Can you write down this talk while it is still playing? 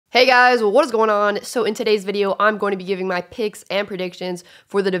Hey guys, what is going on? So in today's video, I'm going to be giving my picks and predictions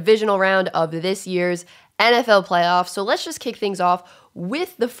for the divisional round of this year's NFL playoffs. So let's just kick things off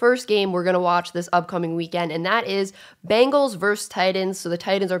with the first game we're going to watch this upcoming weekend, and that is Bengals versus Titans. So the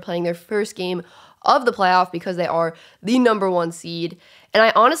Titans are playing their first game of the playoff because they are the #1 seed. And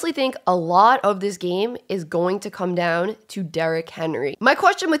I honestly think a lot of this game is going to come down to Derrick Henry. My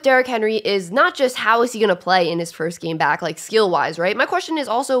question with Derrick Henry is not just how is he going to play in his first game back, like skill-wise, right? My question is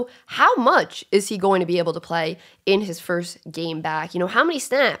also how much is he going to be able to play in his first game back? You know, how many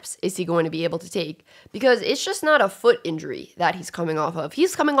snaps is he going to be able to take? Because it's just not a foot injury that he's coming off of.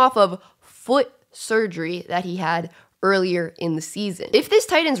 He's coming off of foot surgery that he had earlier in the season. If this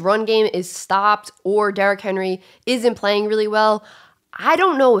Titans run game is stopped or Derrick Henry isn't playing really well, I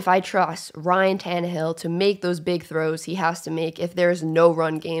don't know if I trust Ryan Tannehill to make those big throws he has to make if there's no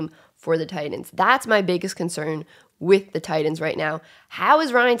run game for the Titans. That's my biggest concern with the Titans right now. How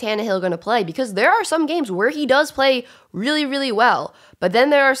is Ryan Tannehill going to play? Because there are some games where he does play really, really well, but then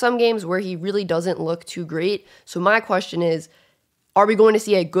there are some games where he really doesn't look too great. So my question is, are we going to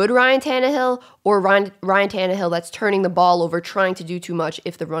see a good Ryan Tannehill or Ryan Tannehill that's turning the ball over, trying to do too much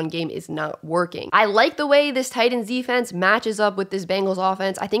if the run game is not working? I like the way this Titans defense matches up with this Bengals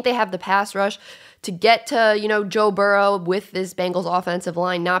offense. I think they have the pass rush to get to, Joe Burrow with this Bengals offensive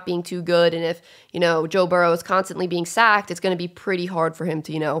line not being too good. And if, Joe Burrow is constantly being sacked, it's going to be pretty hard for him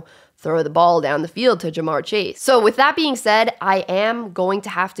to, throw the ball down the field to Jamar Chase. So with that being said, I am going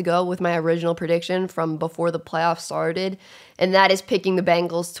to have to go with my original prediction from before the playoffs started, and that is picking the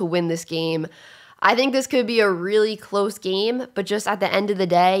Bengals to win this game. I think this could be a really close game, but just at the end of the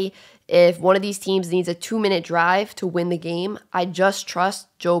day, if one of these teams needs a 2-minute drive to win the game, I just trust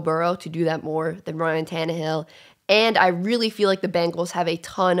Joe Burrow to do that more than Ryan Tannehill. And I really feel like the Bengals have a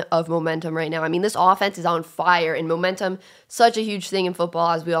ton of momentum right now. I mean, this offense is on fire, and momentum, such a huge thing in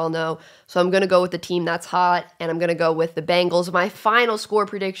football, as we all know. So I'm going to go with the team that's hot, and I'm going to go with the Bengals. My final score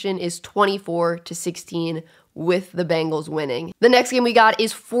prediction is 24-16 with the Bengals winning. The next game we got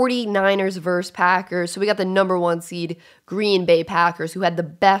is 49ers versus Packers. So we got the #1 seed Green Bay Packers, who had the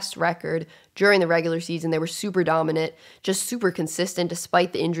best record during the regular season. They were super dominant, just super consistent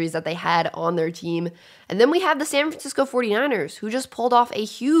despite the injuries that they had on their team. And then we have the San Francisco 49ers, who just pulled off a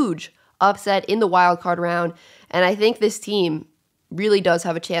huge upset in the wild card round. And I think this team really does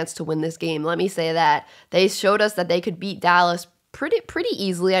have a chance to win this game. Let me say that. They showed us that they could beat Dallas pretty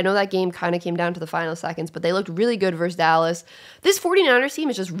easily. I know that game kind of came down to the final seconds, but they looked really good versus Dallas. This 49ers team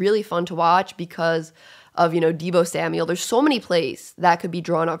is just really fun to watch because of, Deebo Samuel. There's so many plays that could be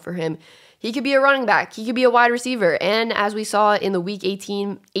drawn up for him. He could be a running back. He could be a wide receiver. And as we saw in the Week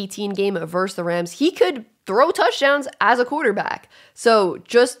 18 game versus the Rams, he could throw touchdowns as a quarterback. So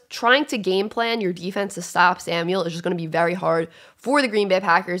just trying to game plan your defense to stop Samuel is just going to be very hard for the Green Bay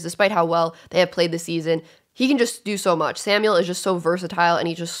Packers, despite how well they have played this season. He can just do so much. Samuel is just so versatile, and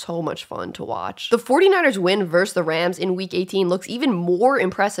he's just so much fun to watch. The 49ers win versus the Rams in Week 18 looks even more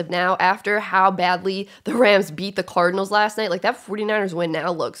impressive now after how badly the Rams beat the Cardinals last night. Like, that 49ers win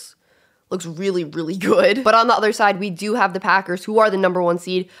now looks really, really good. But on the other side, we do have the Packers, who are the #1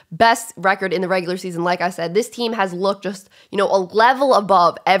 seed. Best record in the regular season. Like I said, this team has looked just, a level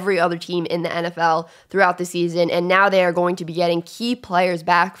above every other team in the NFL throughout the season. And now they are going to be getting key players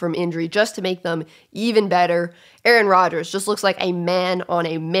back from injury just to make them even better. Aaron Rodgers just looks like a man on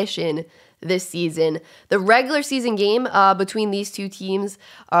a mission this season. The regular season game between these two teams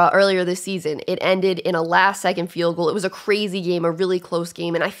earlier this season, it ended in a last-second field goal. It was a crazy game, a really close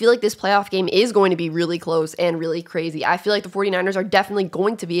game, and I feel like this playoff game is going to be really close and really crazy. I feel like the 49ers are definitely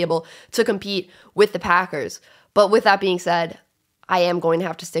going to be able to compete with the Packers. But with that being said, I am going to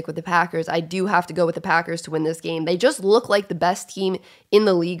have to stick with the Packers. I do have to go with the Packers to win this game. They just look like the best team in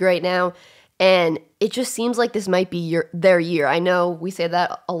the league right now. And it just seems like this might be their year. I know we say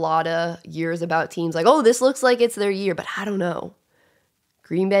that a lot of years about teams, like, oh, this looks like it's their year, but I don't know.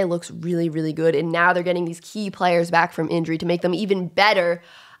 Green Bay looks really, really good, and now they're getting these key players back from injury to make them even better.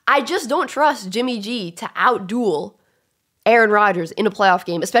 I just don't trust Jimmy G to outduel Aaron Rodgers in a playoff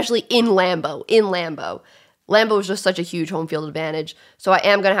game, especially in Lambeau. Lambeau is just such a huge home field advantage. So I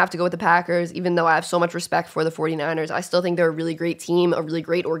am going to have to go with the Packers, even though I have so much respect for the 49ers. I still think they're a really great team, a really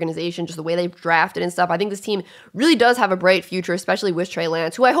great organization, just the way they've drafted and stuff. I think this team really does have a bright future, especially with Trey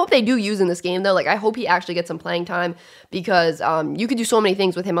Lance, who I hope they do use in this game, though. Like, I hope he actually gets some playing time because you could do so many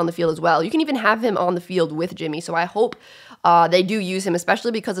things with him on the field as well. You can even have him on the field with Jimmy. So I hope they do use him,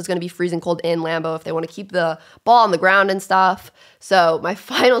 especially because it's going to be freezing cold in Lambeau if they want to keep the ball on the ground and stuff. So my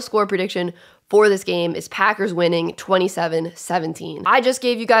final score prediction for this game is Packers winning 27-17. I just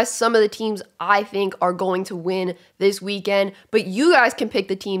gave you guys some of the teams I think are going to win this weekend, but you guys can pick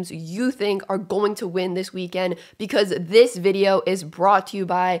the teams you think are going to win this weekend because this video is brought to you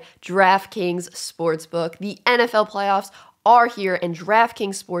by DraftKings Sportsbook. The NFL playoffs are here, and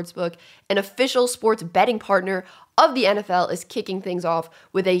DraftKings Sportsbook, an official sports betting partner of the NFL, is kicking things off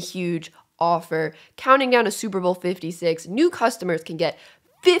with a huge offer. Counting down to Super Bowl 56, new customers can get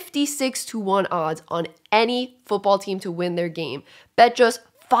 56-1 odds on any football team to win their game. Bet just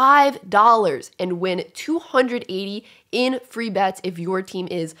 $5 and win $280 in free bets if your team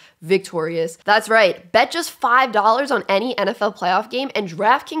is victorious. That's right. Bet just $5 on any NFL playoff game, and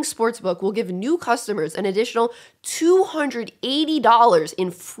DraftKings Sportsbook will give new customers an additional $280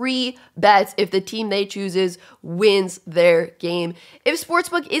 in free bets if the team they chooses wins their game. If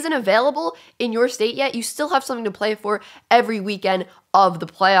Sportsbook isn't available in your state yet, you still have something to play for every weekend of the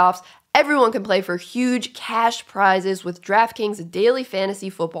playoffs. Everyone can play for huge cash prizes with DraftKings Daily Fantasy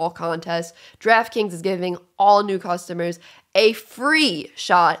Football Contest. DraftKings is giving all new customers a free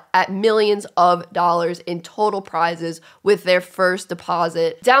shot at millions of dollars in total prizes with their first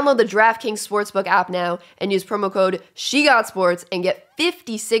deposit. Download the DraftKings Sportsbook app now and use promo code SheGotSports and get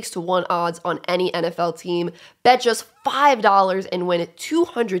 56-1 odds on any NFL team. Bet just $5 and win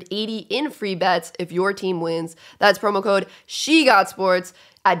 $280 in free bets if your team wins. That's promo code SheGotSports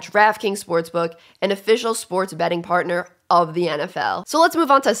at DraftKings Sportsbook, an official sports betting partner of the NFL. So let's move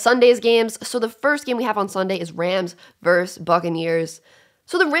on to Sunday's games. So the first game we have on Sunday is Rams versus Buccaneers.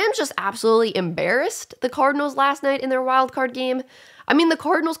 So the Rams just absolutely embarrassed the Cardinals last night in their wild card game. I mean, the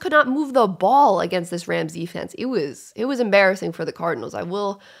Cardinals could not move the ball against this Rams defense. It was embarrassing for the Cardinals. I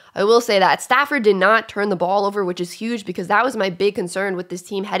will say that. Stafford did not turn the ball over, which is huge because that was my big concern with this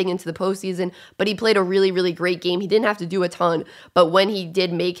team heading into the postseason, but he played a really, really great game. He didn't have to do a ton, but when he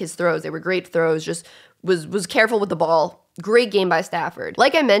did make his throws, they were great throws, just was careful with the ball. Great game by Stafford.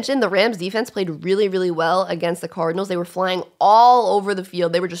 Like I mentioned, the Rams defense played really, really well against the Cardinals. They were flying all over the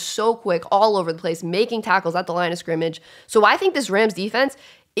field. They were just so quick all over the place, making tackles at the line of scrimmage. So I think this Rams defense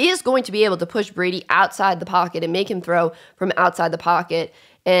is going to be able to push Brady outside the pocket and make him throw from outside the pocket.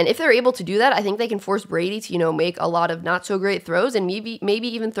 And if they're able to do that, I think they can force Brady to, make a lot of not so great throws and maybe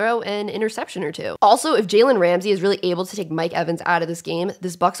even throw an interception or two. Also, if Jalen Ramsey is really able to take Mike Evans out of this game,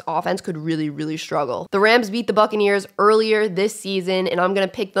 this Bucs offense could really, really struggle. The Rams beat the Buccaneers earlier this season, and I'm going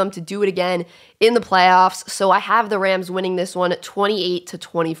to pick them to do it again in the playoffs. So I have the Rams winning this one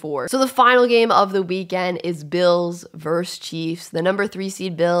 28-24. So the final game of the weekend is Bills versus Chiefs. The number 3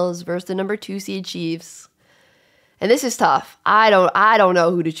 seed Bills versus the number 2 seed Chiefs. And this is tough. I don't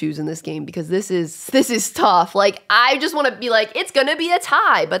know who to choose in this game because this is tough. Like, I just want to be like, it's going to be a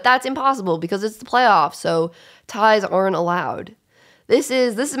tie, but that's impossible because it's the playoffs, so ties aren't allowed. This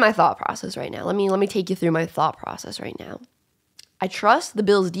is my thought process right now. Let me take you through my thought process right now. I trust the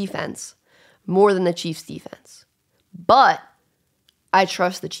Bills defense more than the Chiefs defense. But I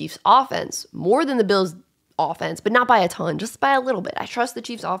trust the Chiefs offense more than the Bills offense, but not by a ton, just by a little bit. I trust the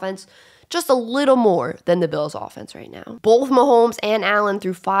Chiefs offense just a little more than the Bills offense right now. Both Mahomes and Allen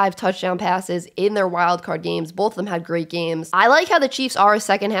threw 5 touchdown passes in their wildcard games. Both of them had great games. I like how the Chiefs are a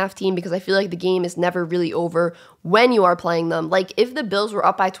second half team because I feel like the game is never really over when you are playing them. Like, if the Bills were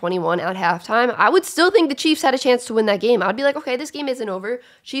up by 21 at halftime, I would still think the Chiefs had a chance to win that game. I'd be like, okay, this game isn't over.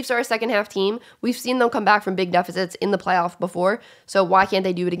 Chiefs are a second half team. We've seen them come back from big deficits in the playoff before, so why can't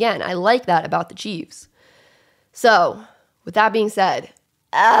they do it again? I like that about the Chiefs. So, with that being said,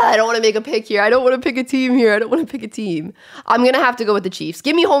 I don't want to make a pick here. I don't want to pick a team here. I'm going to have to go with the Chiefs.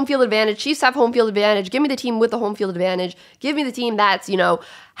 Give me home field advantage. Chiefs have home field advantage. Give me the team with the home field advantage. Give me the team that's,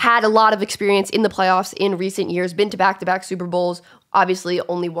 had a lot of experience in the playoffs in recent years, been to back-to-back Super Bowls, obviously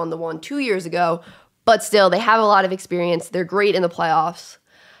only won the one 2 years ago, but still, they have a lot of experience. They're great in the playoffs.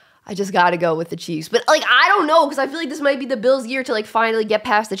 I just got to go with the Chiefs. But, I don't know, because I feel like this might be the Bills' year to, finally get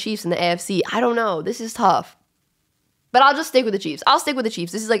past the Chiefs in the AFC. I don't know. This is tough. But I'll just stick with the Chiefs. I'll stick with the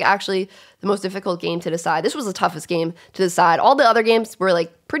Chiefs. This is actually the most difficult game to decide. This was the toughest game to decide. All the other games were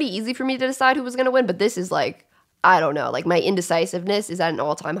pretty easy for me to decide who was going to win, but this is I don't know. My indecisiveness is at an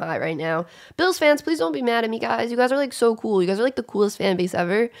all-time high right now. Bills fans, please don't be mad at me, guys. You guys are so cool. You guys are the coolest fan base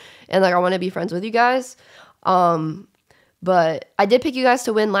ever, and I want to be friends with you guys. But I did pick you guys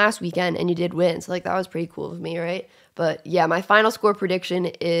to win last weekend, and you did win, so that was pretty cool of me, right? But yeah, my final score prediction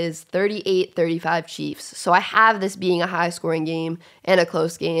is 38-35 Chiefs. So I have this being a high-scoring game and a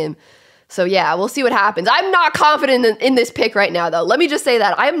close game. So yeah, we'll see what happens. I'm not confident in this pick right now, though. Let me just say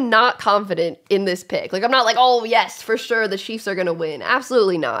that. I'm not confident in this pick. I'm not oh, yes, for sure, the Chiefs are going to win.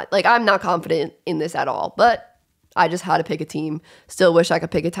 Absolutely not. I'm not confident in this at all. But I just had to pick a team. Still wish I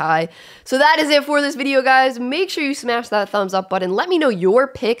could pick a tie. So that is it for this video, guys. Make sure you smash that thumbs up button. Let me know your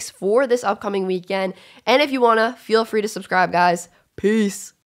picks for this upcoming weekend. And if you want to, feel free to subscribe, guys.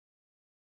 Peace.